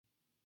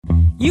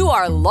You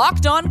are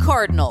Locked On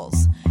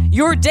Cardinals,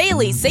 your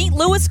daily St.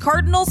 Louis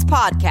Cardinals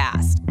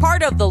podcast,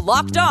 part of the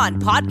Locked On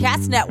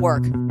Podcast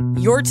Network,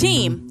 your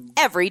team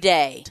every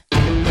day.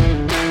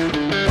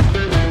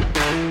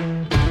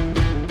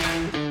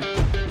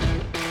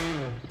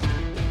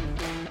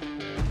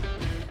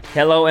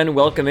 Hello and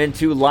welcome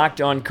into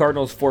Locked On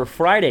Cardinals for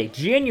Friday,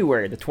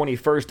 January the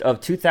 21st of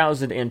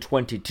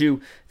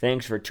 2022.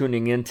 Thanks for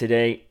tuning in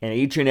today and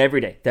each and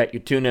every day that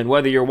you tune in.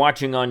 Whether you're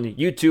watching on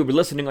YouTube or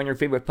listening on your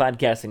favorite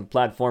podcasting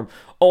platform,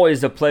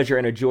 always a pleasure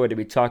and a joy to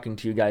be talking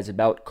to you guys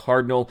about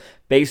Cardinal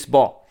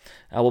baseball.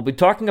 We'll be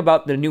talking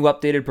about the new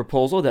updated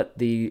proposal that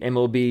the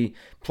MLB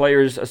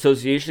Players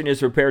Association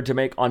is prepared to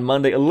make on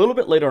Monday a little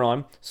bit later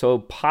on. So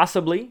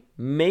possibly,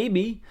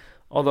 maybe,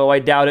 although I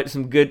doubt it,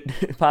 some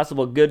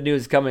possible good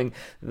news coming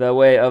the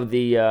way of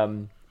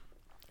the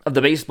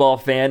baseball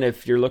fan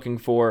if you're looking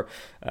for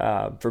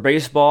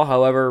baseball.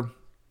 However,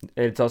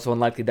 it's also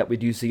unlikely that we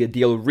do see a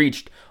deal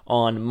reached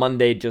on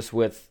Monday, just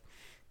with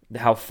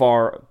how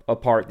far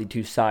apart the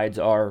two sides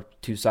are,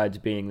 two sides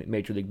being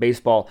Major League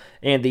Baseball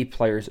and the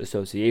Players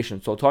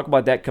Association. So I'll talk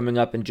about that coming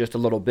up in just a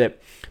little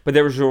bit. But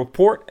there was a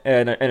report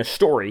and a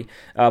story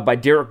by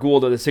Derek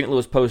Gould of the St.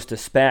 Louis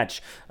Post-Dispatch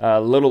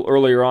a little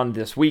earlier on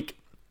this week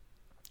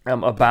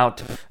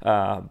about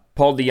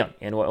Paul DeJong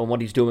and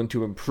what he's doing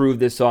to improve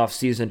this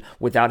offseason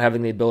without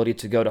having the ability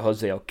to go to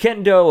Jose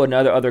Oquendo and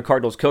other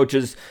Cardinals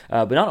coaches,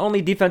 but not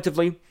only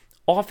defensively,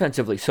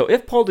 offensively. So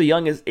if Paul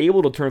DeJong is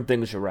able to turn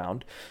things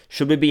around,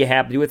 should we be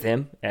happy with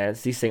him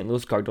as the St.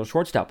 Louis Cardinals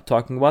shortstop?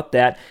 Talking about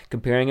that,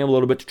 comparing him a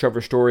little bit to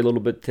Trevor Story, a little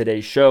bit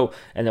today's show,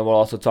 and then we'll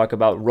also talk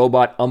about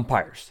robot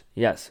umpires.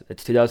 Yes,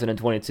 it's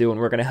 2022, and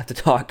we're going to have to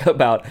talk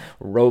about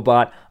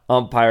robot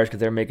umpires because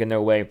they're making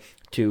their way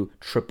to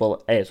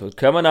AAA. So it's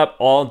coming up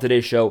all in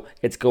today's show.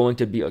 It's going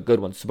to be a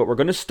good one. But we're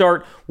going to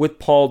start with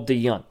Paul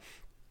DeJong.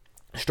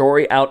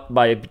 Story out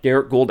by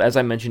Derek Gould, as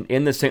I mentioned,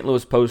 in the St.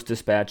 Louis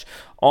Post-Dispatch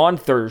on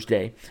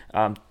Thursday.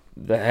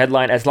 The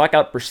headline, as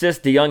lockout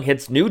persists, DeJong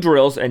hits new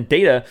drills and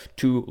data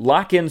to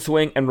lock in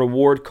swing and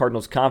reward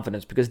Cardinals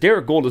confidence. Because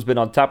Derek Gould has been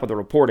on top of the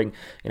reporting,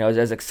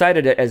 as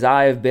excited as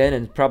I have been,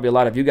 and probably a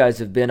lot of you guys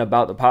have been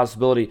about the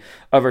possibility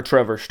of a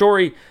Trevor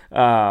Story.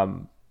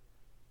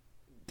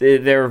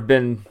 There have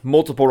been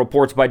multiple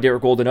reports by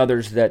Derek Gould and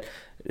others that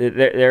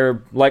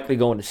they're likely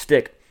going to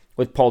stick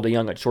with Paul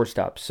DeJong at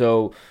shortstop.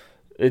 So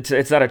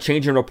it's not a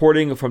change in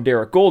reporting from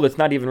Derek Gould. It's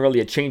not even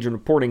really a change in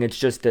reporting. It's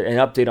just an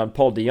update on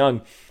Paul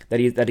DeJong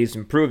that he's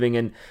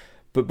improving.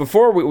 But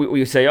before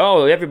we say,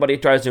 oh, everybody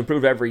tries to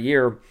improve every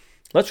year,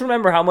 let's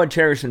remember how much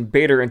Harrison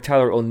Bader and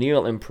Tyler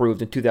O'Neill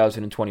improved in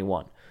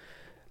 2021.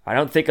 I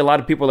don't think a lot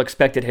of people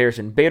expected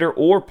Harrison Bader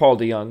or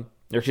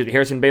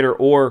Harrison Bader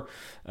or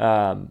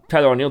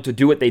Tyler O'Neill to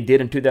do what they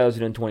did in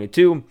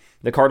 2022.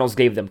 The Cardinals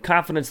gave them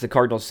confidence. The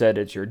Cardinals said,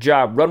 it's your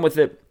job, run with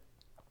it.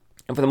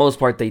 And for the most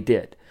part, they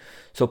did.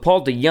 So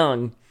Paul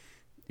DeJong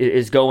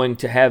is going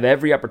to have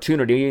every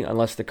opportunity,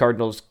 unless the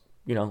Cardinals,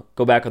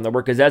 go back on their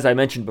work. Because as I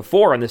mentioned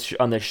before on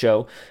this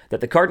show,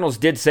 that the Cardinals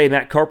did say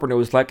Matt Carpenter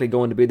was likely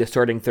going to be the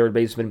starting third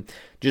baseman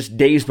just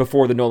days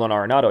before the Nolan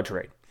Arenado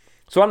trade.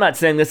 So I'm not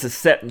saying this is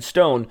set in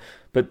stone,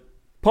 but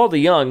Paul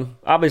DeJong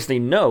obviously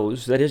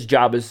knows that his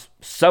job is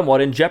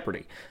somewhat in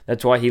jeopardy.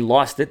 That's why he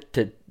lost it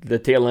to the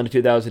tail end of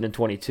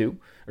 2022,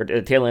 or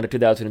the tail end of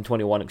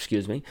 2021,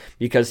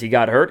 because he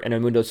got hurt and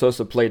Edmundo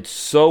Sosa played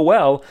so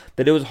well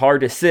that it was hard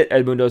to sit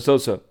Edmundo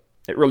Sosa.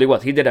 It really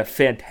was. He did a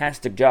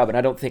fantastic job, and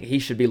I don't think he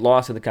should be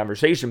lost in the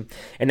conversation.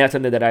 And that's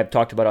something that I've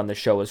talked about on this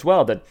show as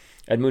well, that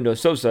Edmundo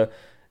Sosa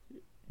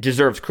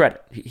deserves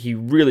credit. He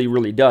really,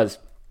 really does,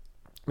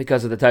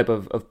 because of the type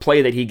of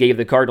play that he gave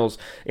the Cardinals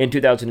in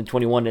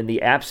 2021 in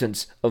the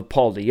absence of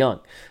Paul DeJong.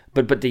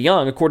 But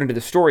DeJong, according to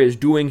the story, is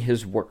doing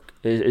his work,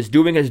 is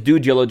doing his due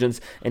diligence,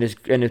 and is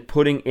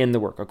putting in the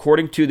work.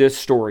 According to this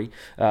story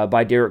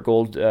by Derek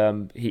Gould,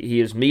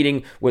 he is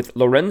meeting with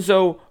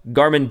Lorenzo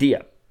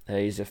Garmendia.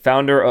 He's a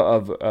founder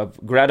of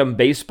Gratum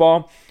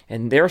Baseball,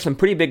 and there are some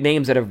pretty big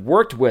names that have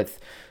worked with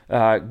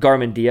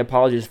Garmendia.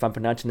 Apologies if I'm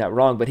pronouncing that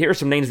wrong, but here are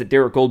some names that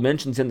Derek Gould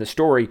mentions in the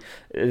story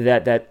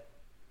that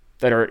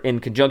are in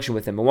conjunction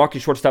with him. Milwaukee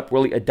shortstop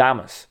Willy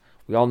Adames.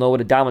 We all know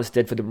what Adames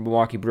did for the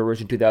Milwaukee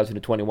Brewers in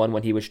 2021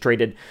 when he was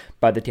traded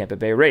by the Tampa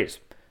Bay Rays.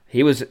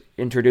 He was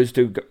introduced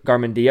to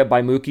Garmendia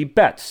by Mookie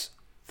Betts,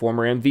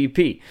 former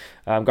MVP.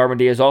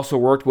 Garmendia has also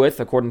worked with,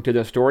 according to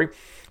the story,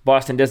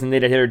 Boston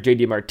designated hitter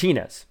J.D.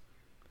 Martinez.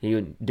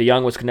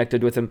 DeJong was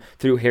connected with him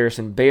through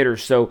Harrison Bader.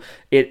 So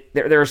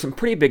there are some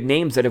pretty big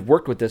names that have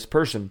worked with this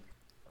person.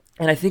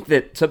 And I think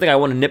that something I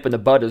want to nip in the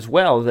bud as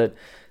well, that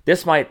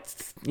this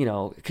might,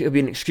 could be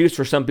an excuse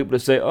for some people to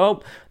say,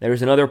 oh,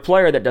 there's another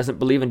player that doesn't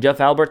believe in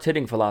Jeff Albert's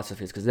hitting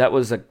philosophies, because that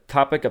was a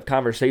topic of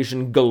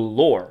conversation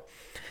galore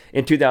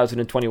in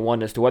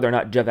 2021 as to whether or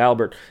not Jeff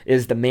Albert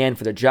is the man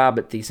for the job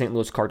at the St.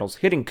 Louis Cardinals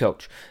hitting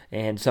coach.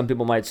 And some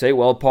people might say,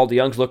 well, Paul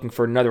DeJong's looking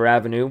for another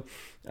avenue.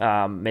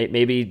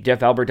 Maybe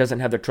Jeff Albert doesn't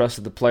have the trust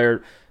of the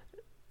player.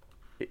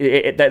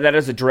 That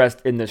is addressed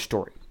in this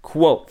story.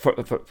 Quote,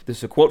 this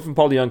is a quote from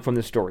Paul DeJong from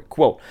this story.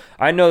 Quote,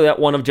 "I know that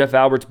one of Jeff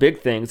Albert's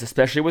big things,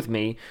 especially with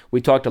me,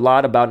 we talked a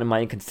lot about in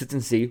my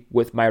inconsistency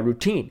with my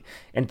routine.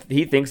 And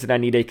he thinks that I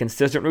need a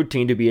consistent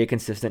routine to be a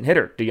consistent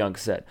hitter," DeJong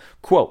said.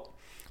 Quote,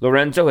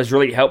 "Lorenzo has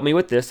really helped me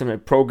with this and I'm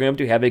programmed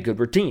to have a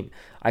good routine.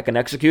 I can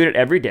execute it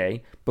every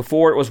day.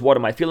 Before it was, what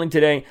am I feeling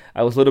today?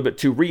 I was a little bit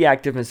too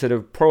reactive instead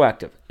of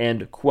proactive."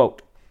 End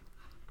quote.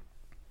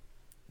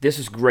 This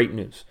is great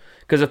news.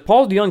 Because if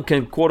Paul DeJong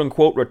can,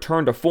 quote-unquote,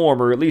 return to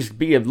form or at least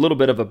be a little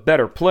bit of a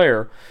better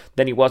player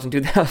than he was in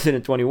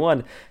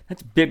 2021,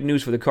 that's big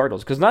news for the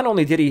Cardinals. Because not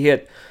only did he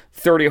hit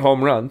 30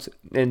 home runs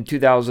in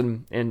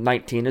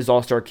 2019, his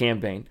All-Star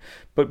campaign,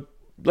 but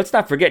let's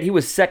not forget he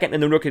was second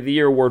in the Rookie of the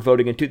Year award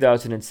voting in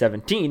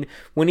 2017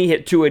 when he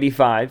hit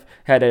 285,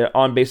 had an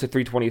on-base of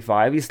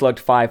 325, he slugged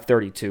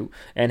 532,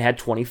 and had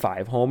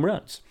 25 home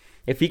runs.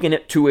 If he can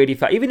hit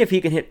 285, even if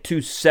he can hit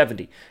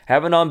 270,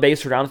 have an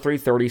on-base around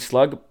 330,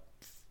 slug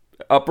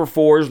upper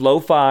fours, low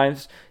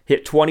fives,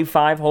 hit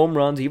 25 home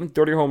runs, even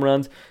 30 home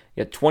runs, he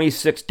had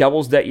 26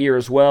 doubles that year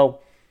as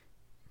well.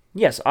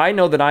 Yes, I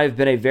know that I've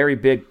been a very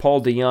big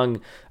Paul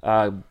DeJong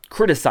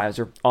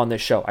criticizer on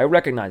this show. I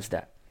recognize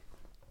that.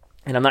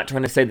 And I'm not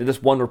trying to say that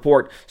this one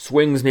report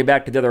swings me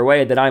back to the other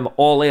way, that I'm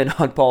all in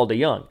on Paul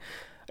DeJong,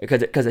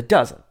 because it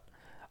doesn't.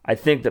 I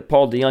think that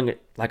Paul DeJong,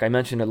 like I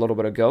mentioned a little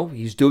bit ago,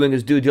 he's doing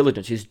his due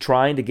diligence. He's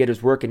trying to get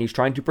his work, and he's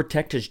trying to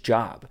protect his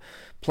job.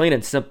 Plain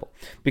and simple.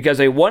 Because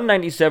a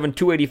 197,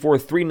 284,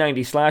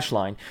 390 slash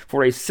line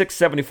for a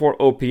 674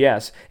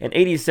 OPS and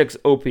 86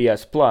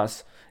 OPS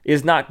plus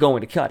is not going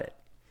to cut it.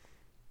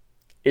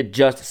 It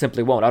just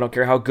simply won't. I don't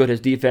care how good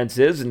his defense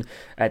is, and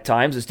at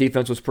times his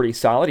defense was pretty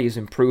solid. He's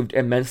improved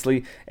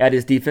immensely at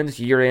his defense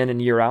year in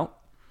and year out.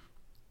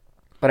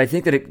 But I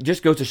think that it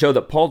just goes to show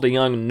that Paul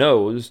DeJong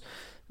knows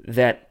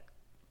that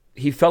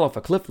he fell off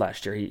a cliff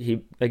last year.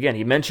 He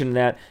mentioned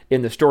that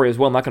in the story as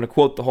well. I'm not going to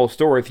quote the whole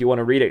story. If you want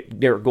to read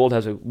it, Derek Gold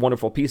has a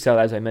wonderful piece out,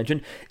 as I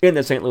mentioned, in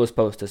the St. Louis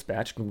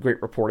Post-Dispatch. Some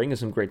great reporting and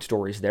some great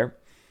stories there.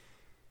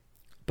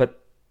 But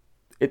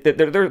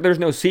there's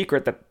no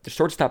secret that the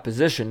shortstop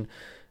position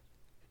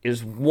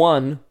is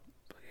one,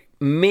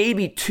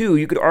 maybe two.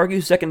 You could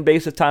argue second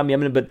base with Tommy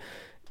Edman, but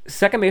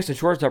second base and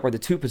shortstop are the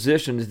two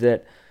positions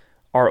that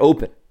are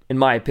open, in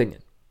my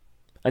opinion.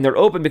 And they're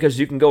open because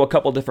you can go a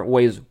couple different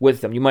ways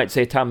with them. You might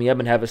say Tommy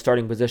Edman have his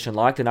starting position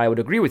locked, and I would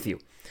agree with you.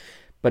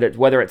 But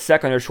whether it's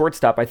second or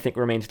shortstop, I think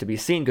remains to be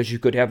seen, because you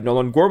could have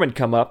Nolan Gorman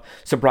come up,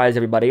 surprise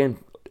everybody, and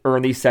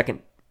earn the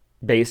second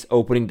base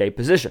opening day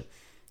position.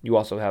 You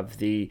also have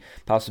the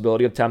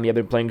possibility of Tommy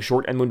Edman playing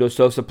short and Mundo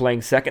Sosa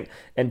playing second,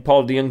 and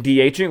Paul DeJong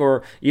DHing,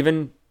 or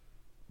even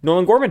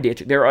Nolan Gorman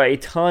DHing. There are a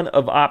ton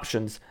of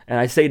options, and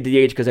I say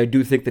DH because I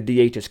do think the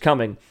DH is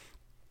coming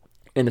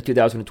in the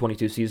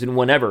 2022 season,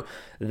 whenever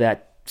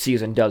that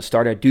season does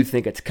start. I do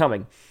think it's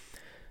coming.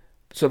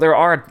 So there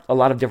are a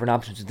lot of different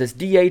options. This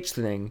DH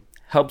thing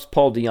helps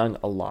Paul DeJong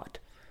a lot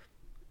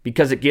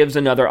because it gives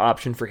another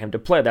option for him to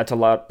play. That's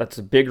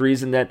a big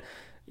reason that,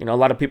 a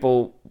lot of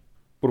people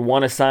would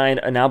want to sign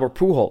an Albert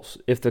Pujols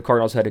if the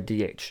Cardinals had a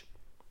DH.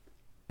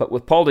 But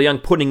with Paul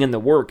DeJong putting in the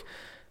work,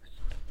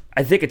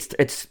 I think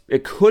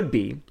it could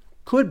be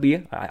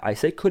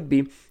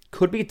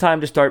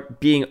time to start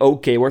being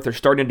okay with, or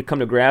starting to come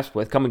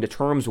to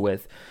terms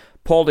with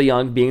Paul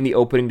DeJong being the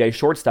opening day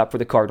shortstop for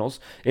the Cardinals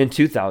in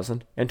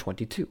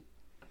 2022.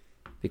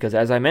 Because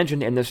as I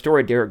mentioned in this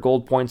story, Derek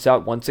Gold points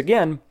out once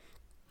again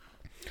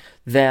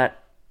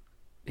that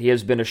he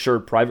has been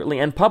assured privately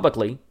and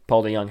publicly,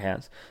 Paul DeJong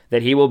has,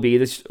 that he will be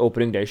this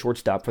opening day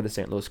shortstop for the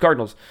St. Louis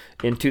Cardinals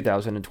in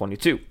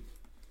 2022.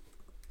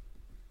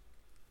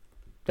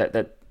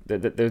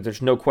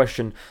 There's no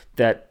question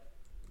that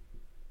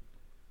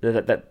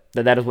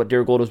is what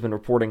Derek Gold has been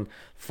reporting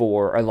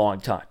for a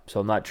long time. So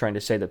I'm not trying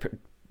to say that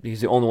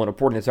he's the only one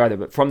reporting this either,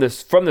 but from the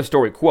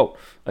story, quote,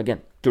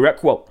 again, direct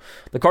quote,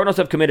 "The Cardinals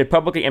have committed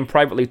publicly and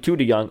privately to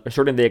DeJong,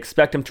 asserting they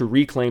expect him to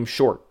reclaim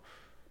short,"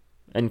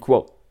 end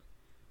quote.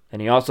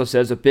 And he also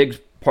says a big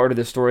part of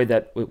the story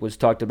that was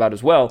talked about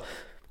as well,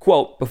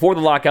 quote, "Before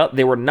the lockout,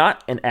 they were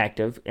not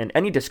inactive in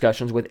any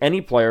discussions with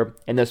any player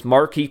in this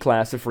marquee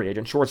class of free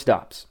agent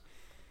shortstops."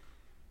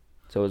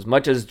 So as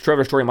much as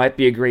Trevor Story might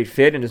be a great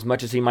fit, and as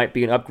much as he might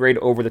be an upgrade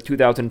over the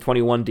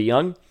 2021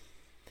 DeJong,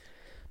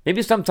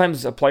 maybe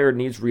sometimes a player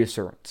needs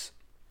reassurance.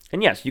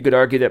 And yes, you could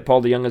argue that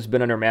Paul DeJong has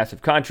been under a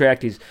massive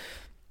contract.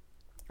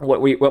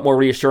 What more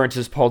reassurance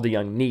does Paul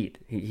DeJong need?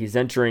 He's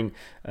entering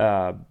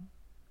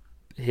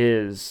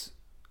his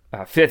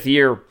fifth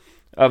year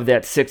of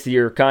that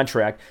 6-year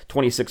contract,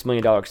 $26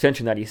 million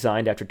extension that he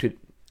signed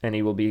and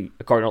he will be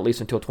a Cardinal at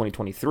least until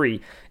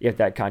 2023 if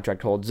that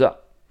contract holds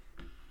up.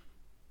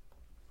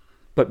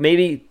 But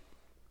maybe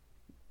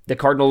the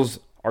Cardinals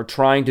are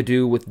trying to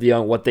do with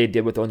DeJong what they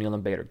did with O'Neill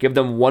and Bader. Give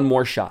them one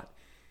more shot.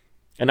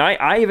 And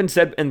I even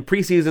said in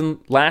preseason,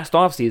 last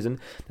offseason,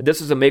 that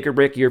this is a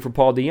make-or-break year for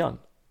Paul DeJong.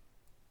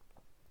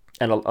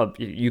 And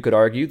you could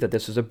argue that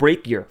this is a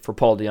break year for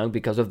Paul DeJong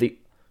because of the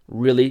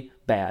really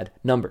bad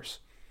numbers.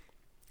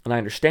 And I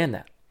understand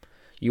that.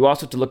 You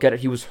also have to look at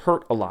it, he was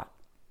hurt a lot.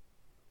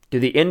 Do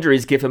the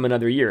injuries give him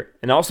another year?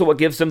 And also what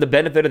gives him the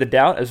benefit of the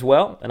doubt as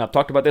well, and I've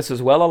talked about this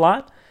as well a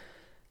lot,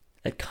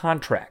 a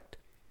contract.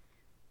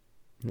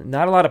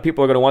 Not a lot of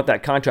people are going to want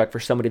that contract for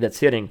somebody that's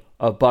hitting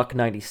a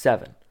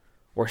 $197.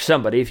 Or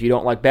somebody, if you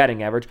don't like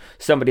batting average,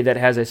 somebody that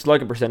has a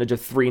slugging percentage of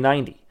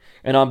 .390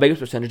 and on-base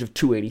percentage of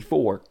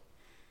 .284.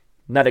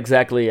 Not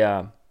exactly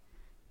a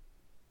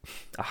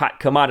hot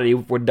commodity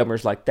with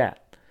numbers like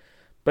that.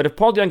 But if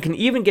Paul DeJong can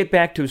even get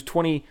back to his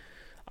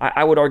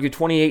I would argue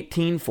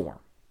 2018 form,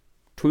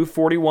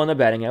 241 the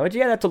batting average,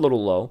 yeah, that's a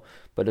little low,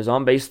 but his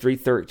on-base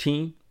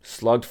 .313,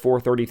 slugged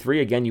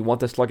 .433. Again, you want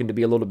the slugging to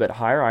be a little bit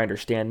higher, I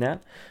understand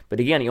that. But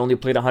again, he only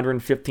played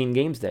 115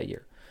 games that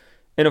year.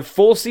 In a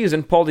full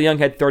season, Paul DeJong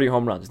had 30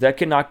 home runs. That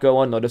cannot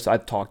go unnoticed.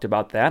 I've talked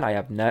about that. I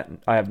have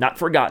not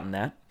forgotten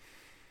that.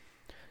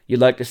 You'd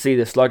like to see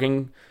the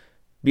slugging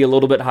be a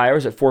little bit higher.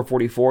 It's at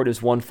 .444. It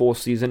is one full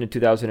season in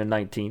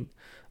 2019.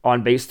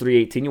 On base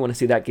 .318. You want to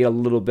see that get a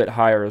little bit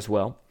higher as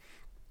well.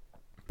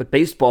 But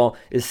baseball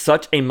is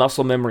such a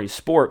muscle memory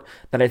sport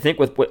that I think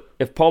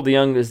if Paul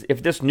DeJong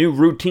if this new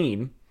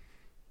routine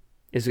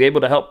is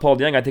able to help Paul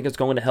DeJong, I think it's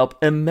going to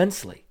help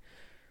immensely.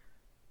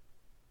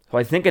 So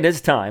I think it is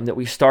time that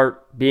we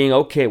start being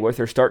okay with,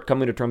 or start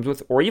coming to terms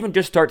with, or even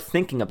just start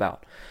thinking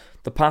about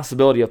the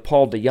possibility of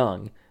Paul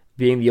DeJong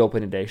being the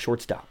opening day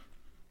shortstop.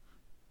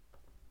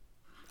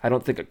 I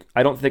don't think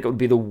it would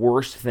be the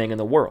worst thing in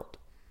the world.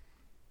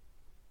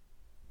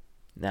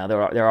 Now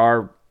there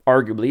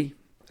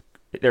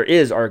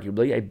is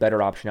arguably a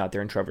better option out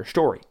there in Trevor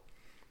Story.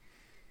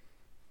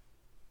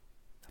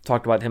 I've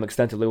talked about him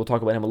extensively. We'll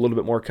talk about him a little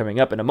bit more coming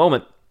up in a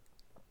moment.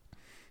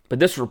 But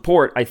this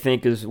report, I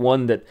think, is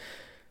one that,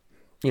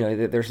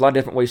 there's a lot of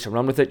different ways to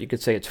run with it. You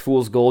could say it's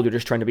fool's gold. You're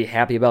just trying to be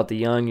happy about the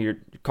young. Your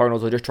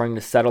Cardinals are just trying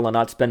to settle and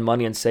not spend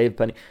money and save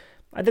money.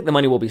 I think the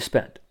money will be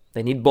spent.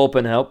 They need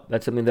bullpen help.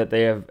 That's something that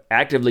they have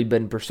actively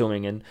been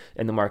pursuing in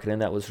the market,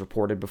 and that was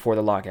reported before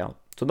the lockout.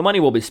 So the money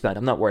will be spent.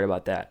 I'm not worried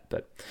about that.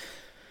 But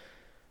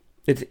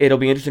it'll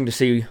be interesting to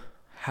see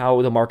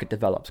how the market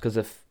develops. Because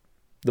if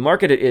the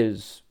market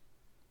is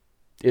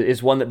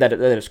one that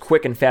is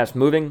quick and fast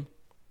moving,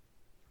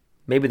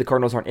 maybe the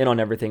Cardinals aren't in on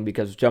everything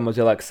because John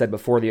Mozeliak said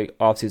before the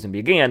offseason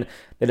began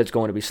that it's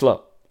going to be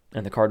slow.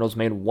 And the Cardinals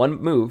made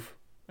one move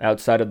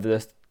outside of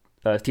this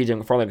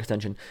TJ McFarland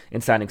extension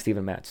in signing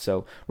Steven Matz.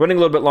 So running a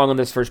little bit long on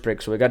this first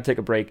break, so we got to take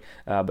a break.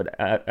 But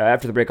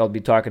after the break, I'll be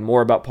talking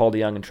more about Paul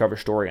DeJong and Trevor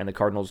Story and the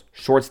Cardinals'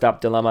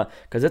 shortstop dilemma,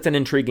 because it's an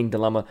intriguing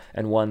dilemma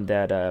and one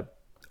that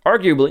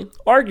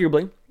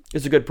arguably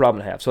is a good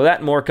problem to have. So that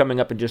and more coming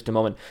up in just a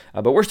moment.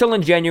 But we're still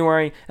in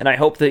January, and I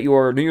hope that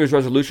your New Year's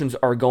resolutions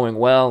are going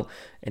well.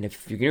 And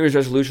if your New Year's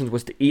resolutions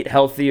was to eat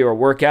healthy or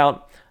work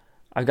out,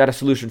 I've got a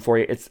solution for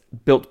you. It's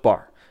Built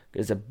Bar.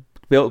 It's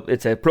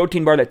a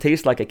protein bar that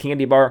tastes like a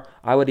candy bar.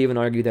 I would even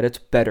argue that it's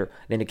better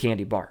than a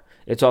candy bar.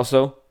 It's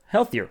also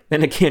healthier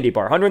than a candy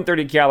bar.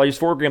 130 calories,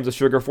 4 grams of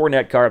sugar, 4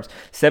 net carbs,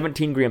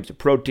 17 grams of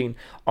protein.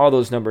 All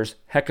those numbers,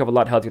 heck of a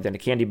lot healthier than a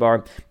candy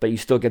bar, but you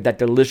still get that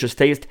delicious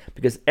taste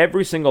because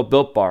every single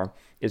Built Bar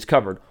is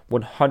covered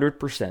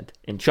 100%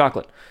 in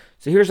chocolate.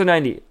 So here's an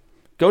idea.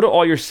 Go to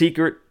all your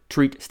secret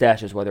treat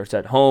stashes, whether it's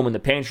at home, in the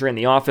pantry, in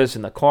the office,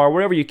 in the car,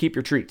 wherever you keep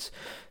your treats.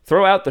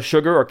 Throw out the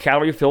sugar or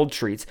calorie-filled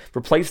treats.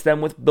 Replace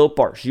them with Built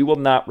Bars. You will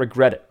not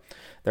regret it.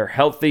 They're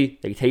healthy,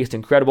 they taste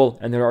incredible,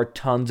 and there are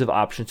tons of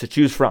options to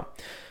choose from.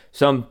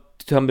 Some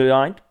come to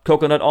mind: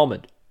 coconut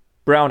almond,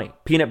 brownie,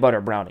 peanut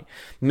butter brownie,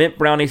 mint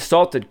brownie,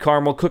 salted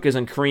caramel, cookies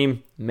and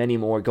cream, many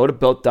more. Go to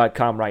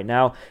Built.com right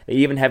now. They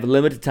even have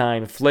limited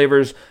time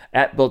flavors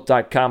at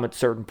Built.com at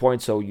certain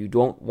points, so you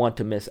don't want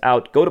to miss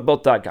out. Go to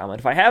Built.com. And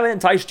if I haven't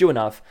enticed you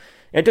enough,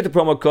 enter the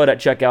promo code at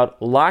checkout,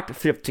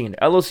 LOCKED15,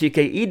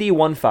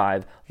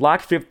 LOCKED15,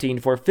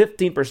 LOCKED15 for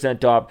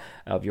 15% off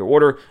of your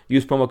order.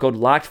 Use promo code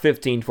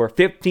LOCKED15 for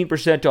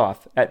 15%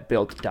 off at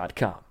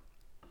Built.com.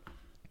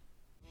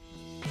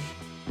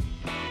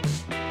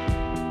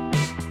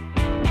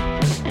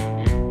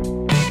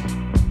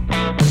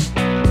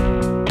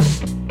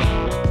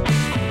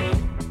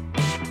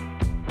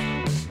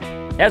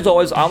 As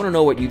always, I want to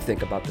know what you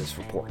think about this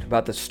report,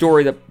 about the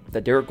story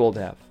that Derek Gold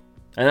have.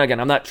 And again,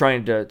 I'm not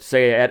trying to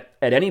say at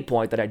any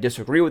point that I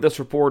disagree with this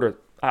report, or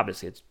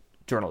obviously it's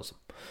journalism,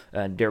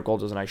 and Derek Gold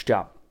does a nice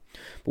job.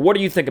 But what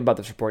do you think about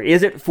this report?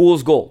 Is it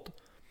fool's gold?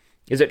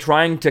 Is it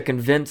trying to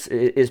convince,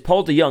 is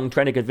Paul DeJong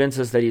trying to convince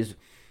us that he's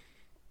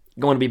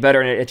going to be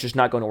better and it's just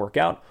not going to work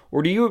out?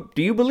 Or do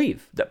you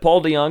believe that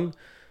Paul DeJong,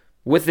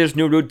 with this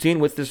new routine,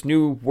 with this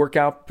new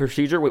workout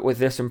procedure, with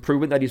this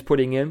improvement that he's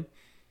putting in,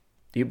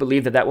 do you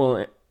believe that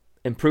will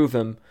improve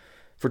him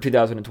for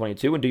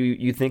 2022? And do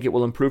you think it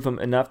will improve him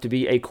enough to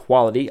be a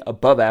quality,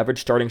 above average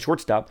starting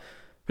shortstop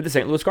for the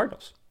St. Louis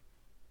Cardinals?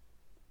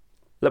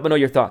 Let me know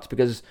your thoughts,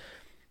 because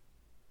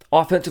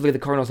offensively, the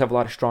Cardinals have a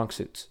lot of strong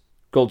suits.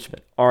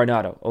 Goldschmidt,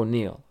 Arenado,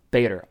 O'Neill,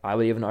 Bader, I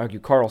would even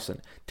argue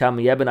Carlson.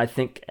 Tommy Edman, I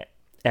think,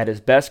 at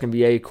his best, can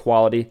be a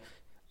quality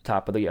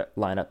top of the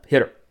lineup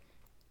hitter.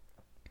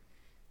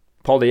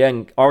 Paul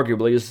DeJong,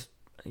 arguably,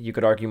 you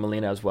could argue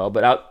Molina as well,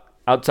 but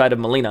outside of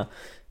Molina,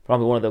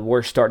 probably one of the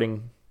worst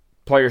starting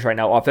players right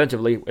now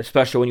offensively,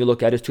 especially when you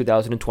look at his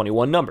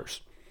 2021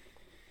 numbers.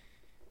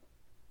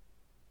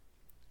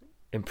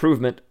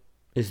 Improvement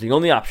is the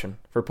only option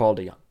for Paul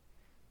DeJong.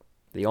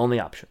 The only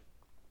option.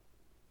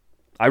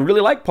 I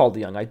really like Paul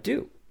DeJong. I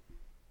do.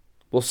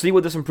 We'll see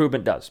what this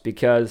improvement does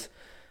because,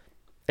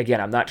 again,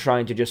 I'm not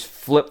trying to just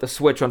flip the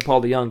switch on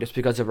Paul DeJong just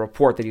because of a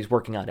report that he's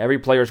working on. Every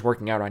player is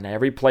working out right now.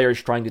 Every player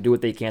is trying to do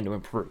what they can to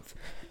improve.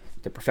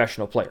 The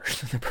professional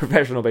players, the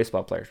professional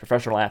baseball players,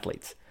 professional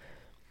athletes.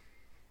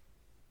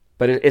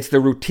 But it's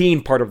the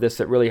routine part of this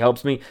that really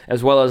helps me,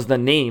 as well as the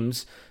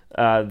names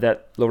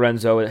that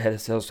Lorenzo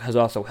has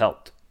also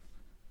helped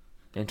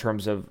in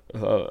terms of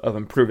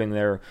improving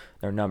their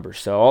numbers.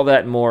 So all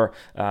that and more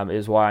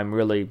is why I'm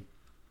really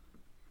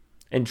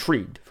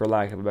intrigued, for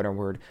lack of a better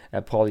word,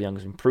 at Paul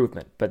DeJong's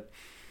improvement. But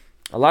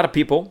a lot of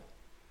people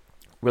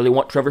really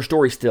want Trevor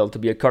Story still to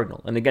be a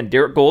Cardinal. And again,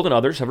 Derek Gold and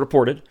others have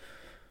reported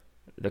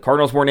the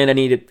Cardinals weren't in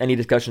any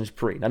discussions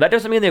pre. Now, that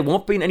doesn't mean they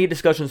won't be in any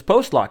discussions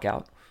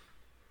post-lockout,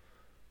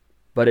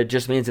 but it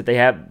just means that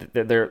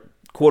they're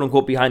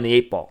quote-unquote behind the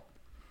eight ball.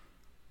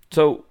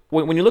 So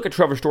when you look at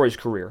Trevor Story's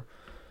career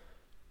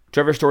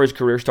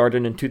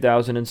started in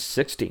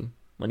 2016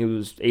 when he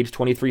was age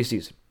 23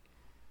 season.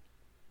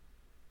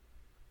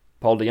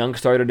 Paul DeJong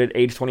started at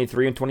age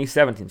 23 in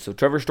 2017. So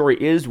Trevor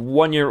Story is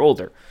 1 year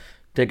older.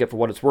 Take it for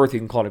what it's worth. You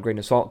can call it a grain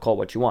of salt, call it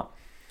what you want.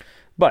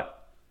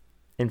 But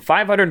in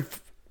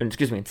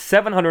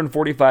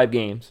 745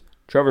 games,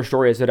 Trevor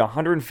Story has hit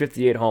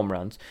 158 home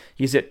runs.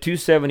 He's hit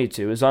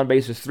 272. His on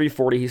base is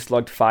 340. He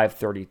slugged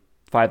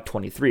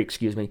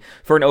 523,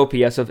 for an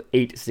OPS of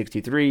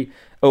 863,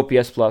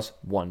 OPS plus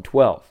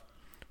 112.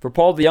 For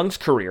Paul DeJong's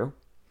career,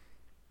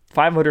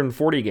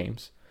 540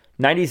 games,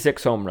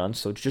 96 home runs,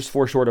 so it's just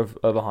 4 short of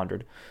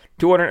 100.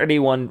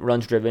 281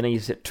 runs driven.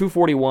 He's hit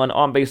 241,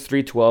 on base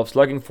 312,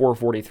 slugging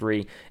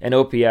 443, an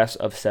OPS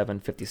of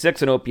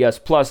 756, an OPS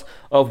plus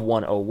of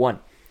 101.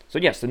 So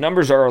yes, the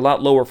numbers are a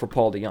lot lower for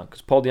Paul DeJong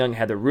because Paul DeJong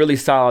had the really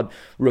solid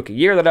rookie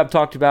year that I've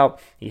talked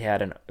about. He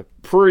had a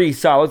pretty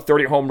solid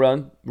 30 home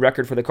run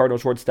record for the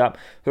Cardinals shortstop,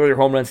 30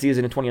 home run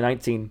season in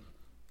 2019.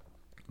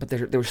 But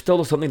there was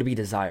still something to be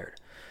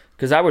desired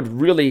because I would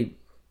really,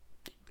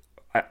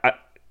 I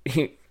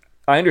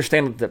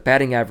understand that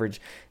batting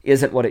average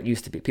isn't what it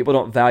used to be. People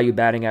don't value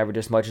batting average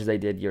as much as they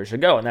did years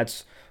ago, and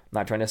that's I'm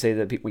not trying to say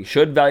that we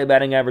should value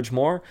batting average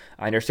more.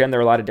 I understand there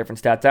are a lot of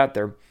different stats out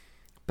there.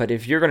 But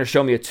if you're going to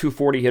show me a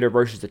 240 hitter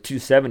versus a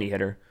 270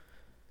 hitter,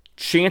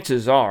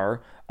 chances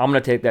are I'm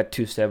going to take that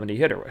 270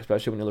 hitter,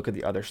 especially when you look at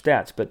the other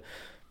stats. But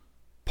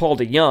Paul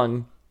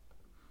DeJong,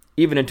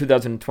 even in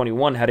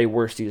 2021, had a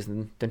worse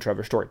season than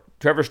Trevor Story.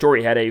 Trevor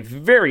Story had a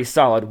very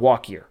solid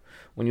walk year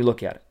when you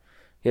look at it.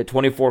 He had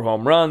 24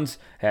 home runs,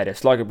 had a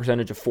slugging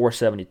percentage of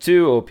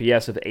 472,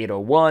 OPS of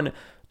 801,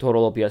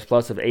 total OPS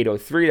plus of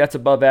 803. That's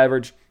above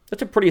average.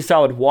 That's a pretty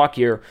solid walk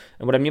year.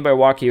 And what I mean by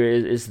walk year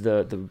is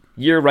the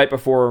year right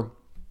before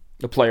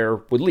the player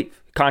would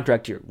leave,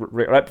 contract year,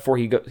 right before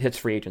he hits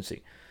free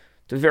agency.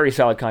 It's a very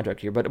solid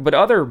contract year. But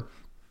other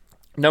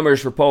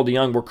numbers for Paul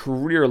DeJong were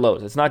career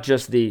lows. It's not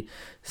just the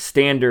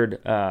standard,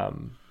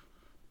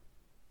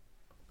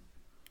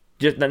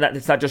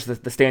 it's not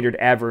just the standard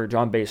average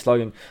on-base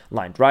slugging.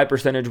 Line drive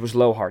percentage was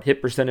low, hard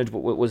hit percentage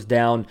was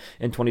down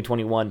in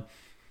 2021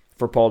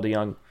 for Paul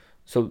DeJong.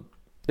 So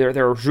there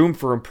is room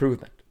for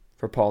improvement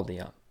for Paul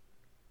DeJong.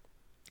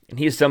 And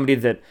he's somebody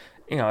that,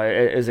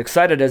 as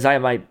excited as I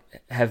might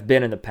have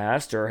been in the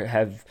past or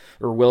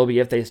will be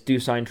if they do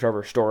sign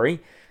Trevor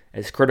Story,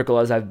 as critical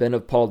as I've been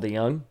of Paul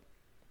DeJong,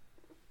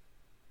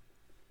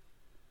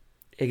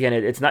 again,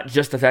 it's not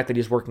just the fact that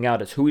he's working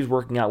out, it's who he's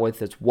working out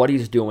with, it's what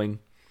he's doing.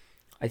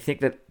 I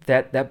think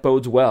that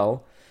bodes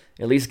well,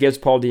 at least gives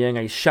Paul DeJong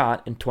a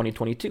shot in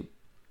 2022.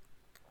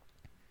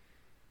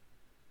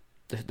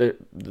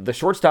 The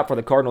shortstop for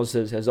the Cardinals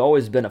has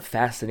always been a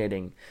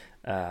fascinating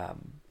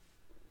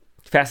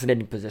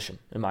position,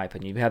 in my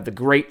opinion. You have the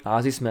great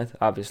Ozzie Smith,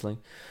 obviously.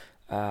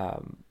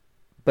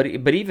 But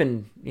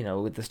even,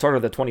 at the start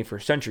of the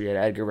 21st century, you had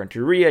Edgar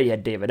Renteria, you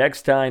had David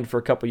Eckstein for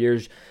a couple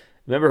years.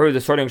 Remember who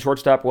the starting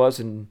shortstop was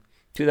in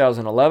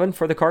 2011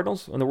 for the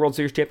Cardinals on the World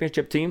Series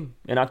championship team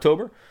in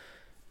October?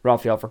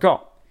 Rafael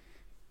Furcal.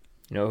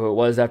 You know who it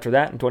was after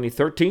that in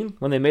 2013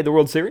 when they made the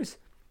World Series?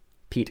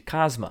 Pete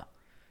Kozma.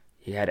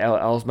 He had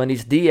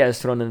Elsmanis Diaz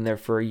thrown in there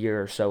for a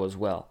year or so as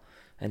well.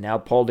 And now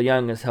Paul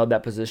DeJong has held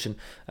that position,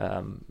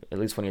 at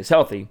least when he's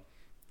healthy,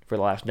 for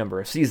the last number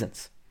of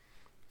seasons.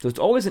 So it's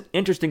always an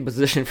interesting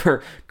position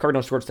for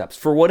Cardinals shortstops,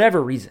 for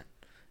whatever reason.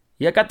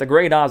 You got the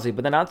great Ozzie,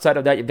 but then outside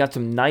of that, you've got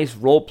some nice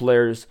role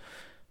players,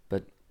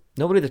 but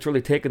nobody that's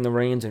really taken the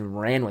reins and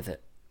ran with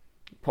it.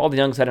 Paul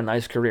DeJong's had a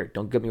nice career,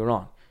 don't get me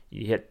wrong.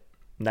 You hit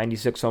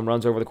 96 home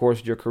runs over the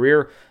course of your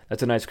career,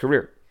 that's a nice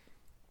career.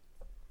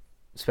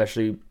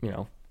 Especially,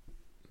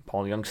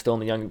 Paul DeJong's still on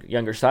the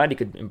younger side. He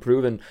could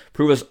improve and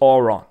prove us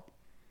all wrong.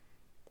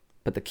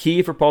 But the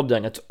key for Paul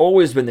DeJong, it's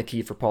always been the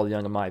key for Paul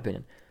DeJong, in my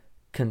opinion,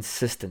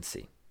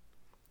 consistency.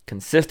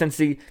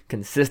 Consistency.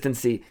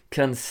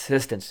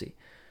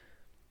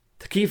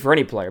 The key for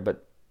any player,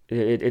 but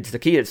It's the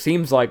key, it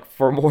seems like,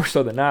 for more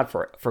so than not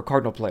for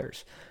Cardinal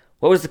players.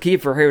 What was the key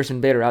for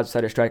Harrison Bader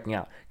outside of striking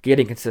out?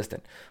 Getting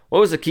consistent. What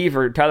was the key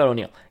for Tyler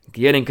O'Neill?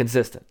 Getting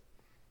consistent.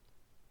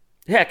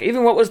 Heck,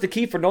 even what was the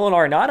key for Nolan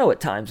Arenado at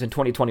times in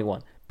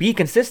 2021? Be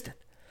consistent.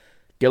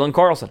 Dylan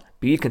Carlson,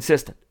 be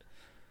consistent.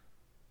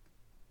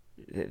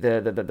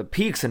 The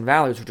peaks and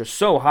valleys are just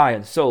so high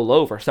and so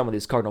low for some of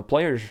these Cardinal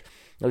players,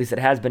 at least it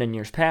has been in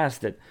years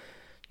past, that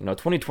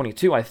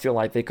 2022, I feel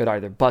like they could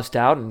either bust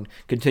out and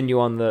continue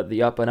on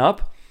the up and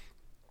up,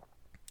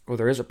 or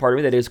there is a part of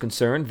me that is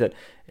concerned that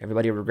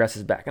everybody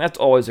regresses back. And that's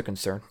always a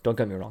concern, don't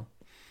get me wrong.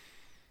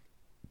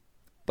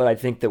 But I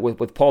think that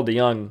with Paul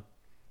DeJong,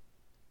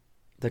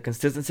 the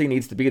consistency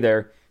needs to be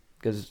there,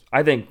 because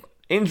I think,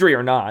 injury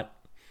or not,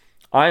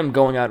 I am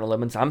going out on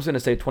limits. I'm just going to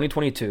say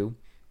 2022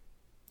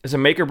 is a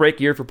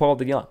make-or-break year for Paul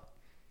DeJong.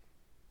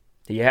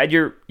 You had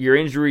your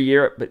injury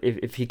year, but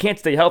if he can't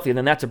stay healthy,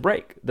 then that's a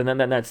break. Then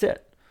that's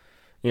it.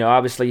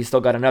 Obviously, he's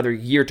still got another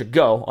year to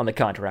go on the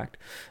contract.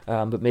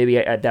 But maybe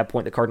at that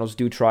point, the Cardinals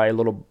do try a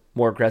little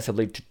more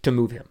aggressively to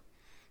move him.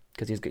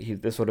 Because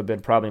this would have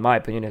been, probably, in my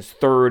opinion, his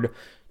third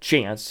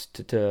chance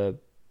to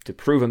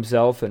prove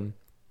himself. And,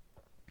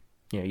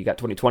 you got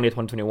 2020,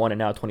 2021, and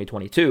now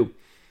 2022.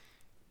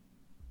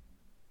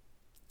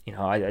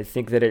 I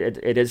think that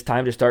it is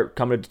time to start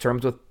coming to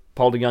terms with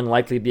Paul DeJong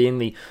likely being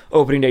the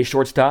opening day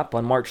shortstop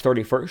on March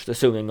 31st,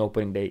 assuming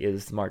opening day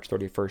is March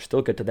 31st.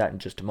 Still get to that in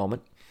just a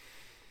moment.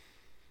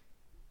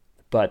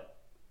 But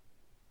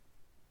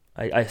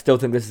I still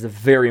think this is a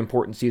very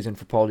important season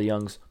for Paul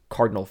DeJong's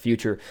Cardinal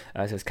future,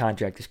 as his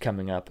contract is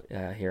coming up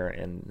here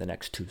in the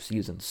next 2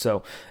 seasons.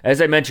 So,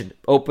 as I mentioned,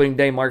 opening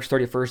day, March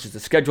 31st, is the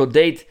scheduled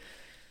date.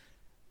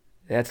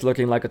 That's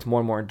looking like it's more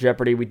and more in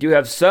jeopardy. We do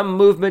have some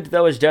movement,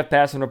 though, as Jeff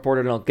Passan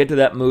reported, and I'll get to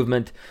that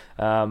movement,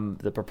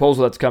 the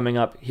proposal that's coming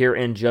up here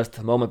in just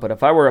a moment. But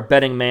if I were a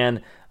betting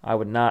man, I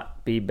would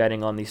not be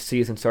betting on the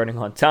season starting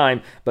on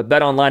time. But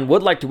BetOnline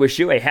would like to wish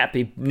you a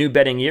happy new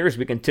betting year as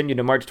we continue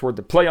to march toward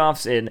the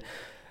playoffs in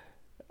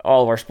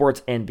all of our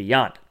sports and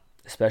beyond.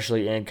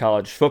 Especially in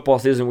college football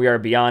season, we are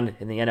beyond,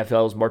 and the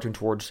NFL is marching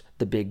towards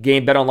the big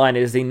game. BetOnline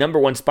is the number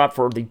one spot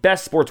for the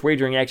best sports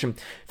wagering action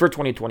for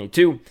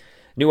 2022.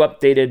 New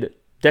updated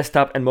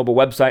desktop and mobile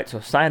website, so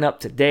sign up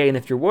today. And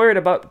if you're worried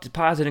about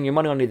depositing your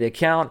money onto the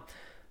account,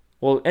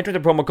 well, enter the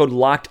promo code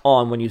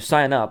LOCKEDON when you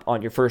sign up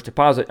on your first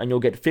deposit, and you'll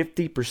get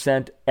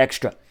 50%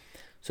 extra.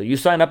 So you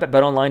sign up at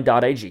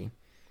betonline.ag.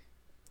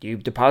 You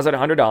deposit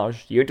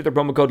 $100. You enter the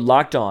promo code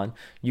LOCKEDON.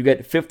 You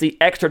get $50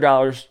 extra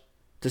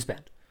to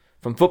spend.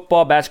 From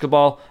football,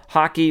 basketball,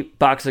 hockey,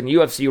 boxing,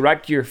 UFC,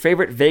 right to your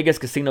favorite Vegas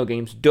casino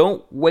games.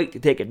 Don't wait to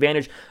take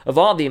advantage of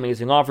all the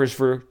amazing offers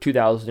for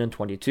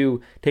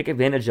 2022. Take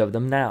advantage of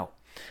them now.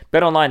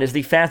 BetOnline is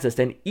the fastest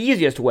and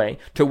easiest way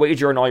to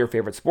wager on all your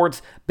favorite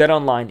sports.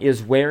 BetOnline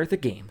is where the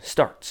game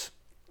starts.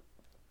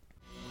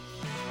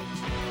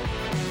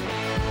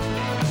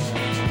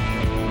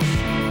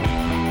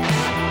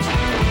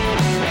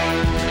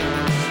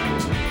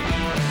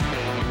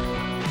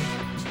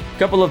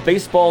 Couple of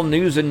baseball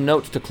news and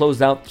notes to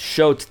close out the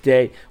show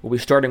today. We'll be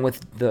starting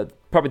with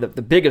probably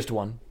the biggest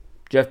one.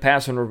 Jeff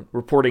Passan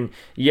reporting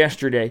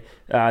yesterday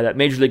that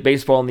Major League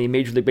Baseball and the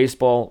Major League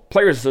Baseball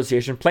Players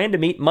Association plan to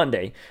meet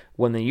Monday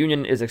when the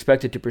union is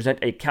expected to present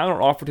a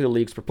counteroffer to the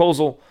league's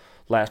proposal.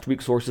 Last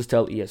week, sources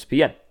tell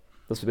ESPN.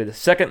 This will be the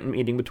second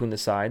meeting between the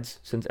sides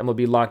since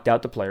MLB locked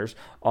out the players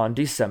on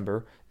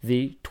December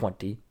the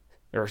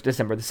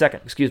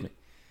 2nd,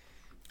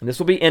 And this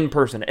will be in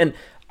person. And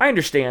I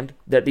understand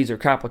that these are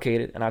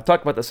complicated, and I've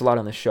talked about this a lot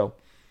on this show.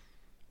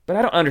 But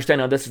I don't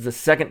understand how this is the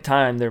second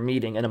time they're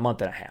meeting in a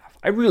month and a half.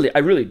 I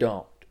really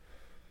don't.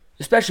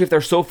 Especially if they're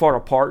so far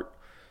apart.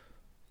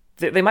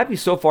 They might be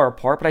so far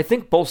apart, but I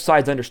think both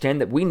sides understand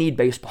that we need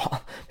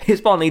baseball.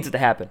 Baseball needs it to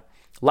happen.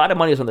 A lot of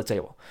money is on the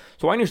table.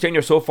 So I understand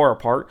you're so far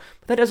apart,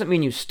 but that doesn't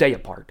mean you stay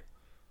apart.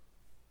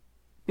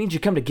 It means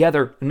you come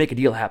together and make a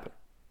deal happen.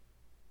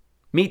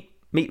 Meet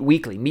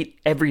weekly.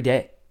 Meet every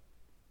day.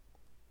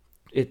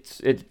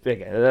 It's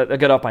I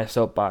get off my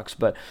soapbox,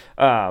 but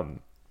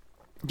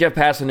Jeff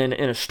Passan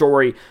in a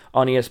story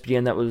on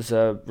ESPN that was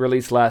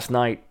released last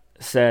night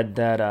said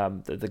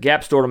that the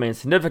gap still remains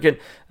significant.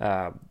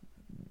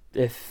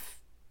 If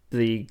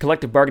the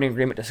collective bargaining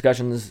agreement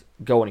discussions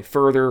go any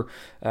further,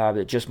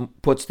 it just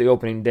puts the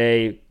opening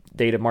day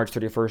date of March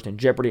 31st in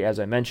jeopardy, as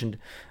I mentioned.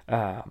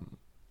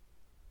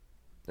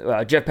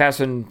 Jeff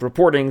Passan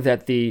reporting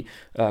that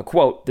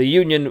quote, the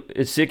union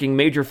is seeking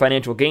major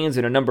financial gains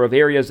in a number of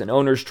areas and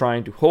owners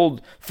trying to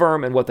hold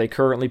firm in what they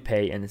currently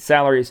pay in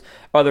salaries.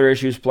 Other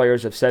issues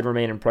players have said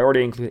remain in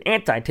priority include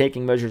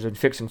anti-tanking measures and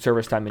fixing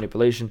service time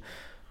manipulation.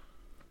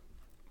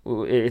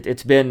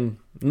 It's been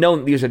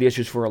known these are the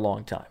issues for a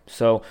long time.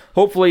 So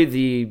hopefully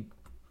the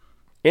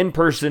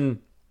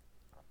in-person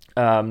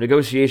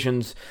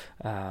negotiations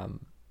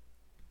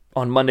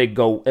on Monday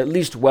go at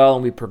least well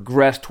and we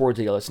progress towards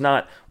the deal. It's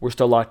not, we're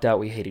still locked out,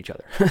 we hate each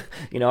other.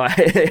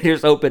 I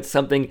just hope it's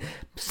something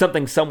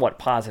somewhat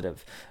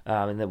positive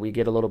and that we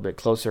get a little bit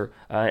closer.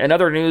 In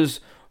other news,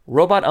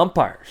 robot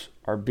umpires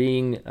are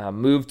being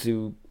moved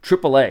to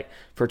AAA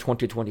for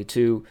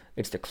 2022.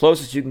 It's the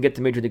closest you can get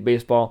to Major League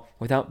Baseball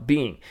without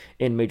being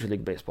in Major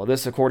League Baseball.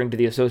 This, according to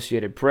the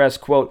Associated Press,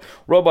 quote,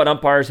 robot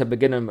umpires have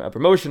begun a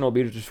promotion will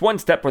be just one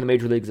step for the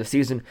Major Leagues this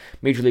season.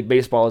 Major League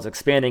Baseball is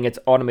expanding its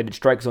automated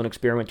strike zone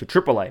experiment to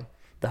AAA,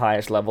 the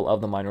highest level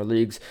of the minor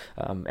leagues,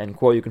 end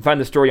quote. You can find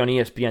the story on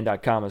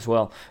ESPN.com as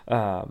well.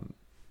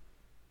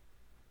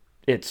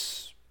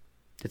 It's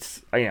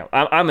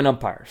I'm an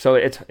umpire, so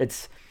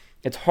it's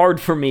hard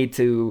for me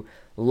to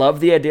love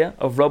the idea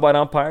of robot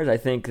umpires. I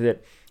think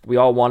that we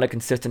all want a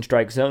consistent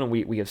strike zone, and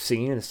we have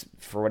seen,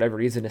 for whatever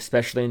reason,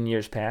 especially in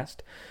years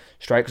past,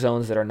 strike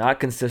zones that are not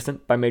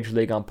consistent by Major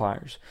League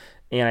umpires.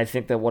 And I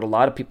think that what a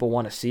lot of people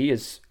want to see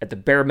is, at the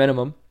bare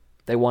minimum,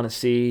 they want to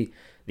see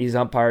these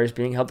umpires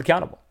being held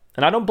accountable.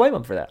 And I don't blame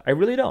them for that. I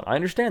really don't. I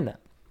understand that.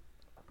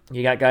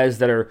 You got guys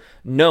that are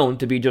known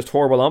to be just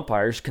horrible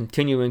umpires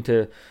continuing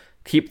to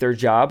keep their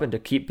job and to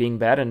keep being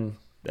bad, and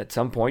at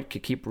some point to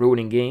keep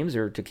ruining games,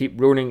 or to keep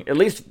at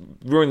least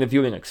ruining the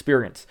viewing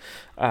experience.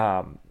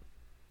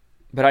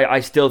 But I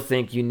still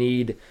think you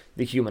need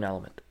the human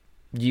element.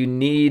 You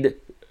need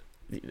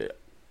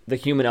the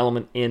human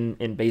element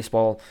in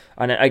baseball.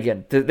 And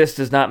again, this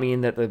does not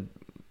mean that the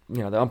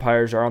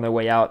umpires are on their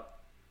way out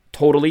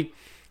totally,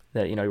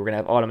 that we're going to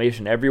have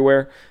automation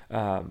everywhere.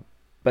 But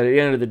at the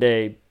end of the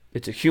day,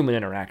 it's a human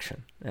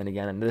interaction. And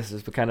again, and this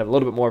is kind of a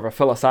little bit more of a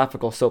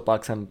philosophical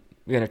soapbox I'm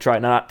going to try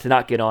not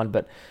to get on,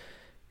 but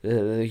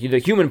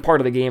the human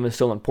part of the game is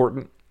still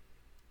important.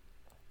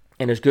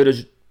 And as good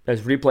as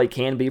replay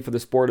can be for the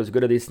sport, as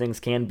good as these things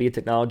can be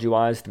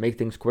technology-wise to make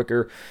things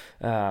quicker,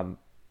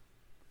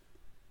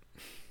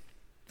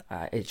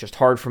 it's just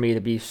hard for me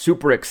to be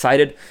super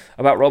excited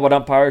about robot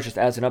umpires, just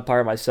as an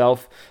umpire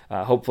myself.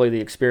 Hopefully the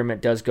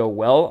experiment does go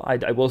well,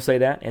 I will say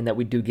that, and that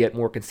we do get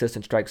more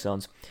consistent strike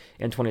zones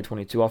in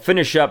 2022. I'll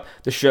finish up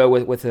the show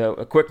with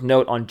a quick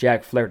note on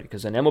Jack Flaherty,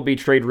 because in MLB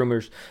trade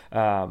rumors,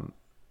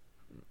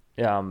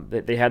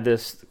 they had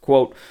this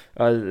quote,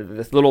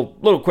 this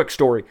little quick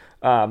story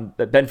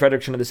that Ben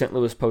Frederickson of the St.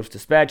 Louis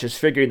Post-Dispatch is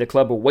figuring the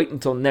club will wait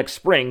until next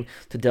spring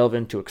to delve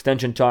into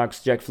extension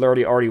talks. Jack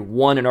Flaherty already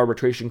won an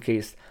arbitration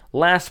case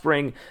last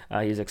spring.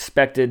 He's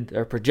projected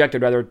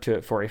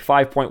for a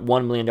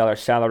 $5.1 million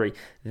salary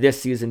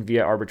this season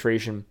via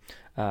arbitration.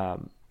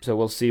 So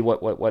we'll see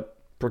what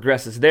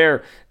progresses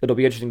there. It'll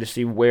be interesting to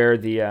see where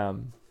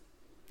the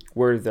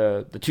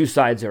two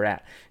sides are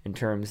at in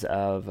terms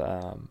of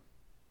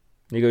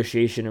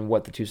negotiation and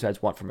what the two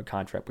sides want from a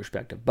contract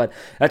perspective. But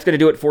that's going to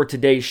do it for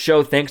today's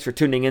show. Thanks for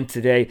tuning in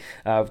today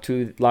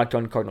to Locked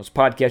On Cardinals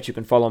podcast. You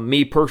can follow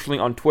me personally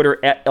on Twitter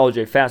at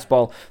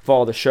LJFastball.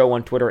 Follow the show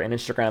on Twitter and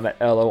Instagram at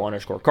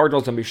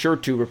LO_Cardinals. And be sure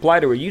to reply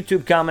to a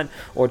YouTube comment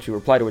or to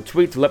reply to a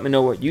tweet to let me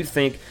know what you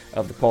think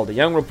of the Paul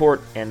DeJong report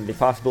and the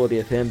possibility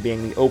of him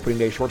being the opening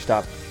day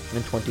shortstop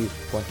in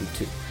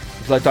 2022.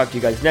 Until I talk to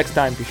you guys next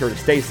time, be sure to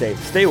stay safe,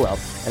 stay well,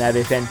 and have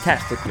a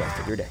fantastic rest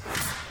of your day.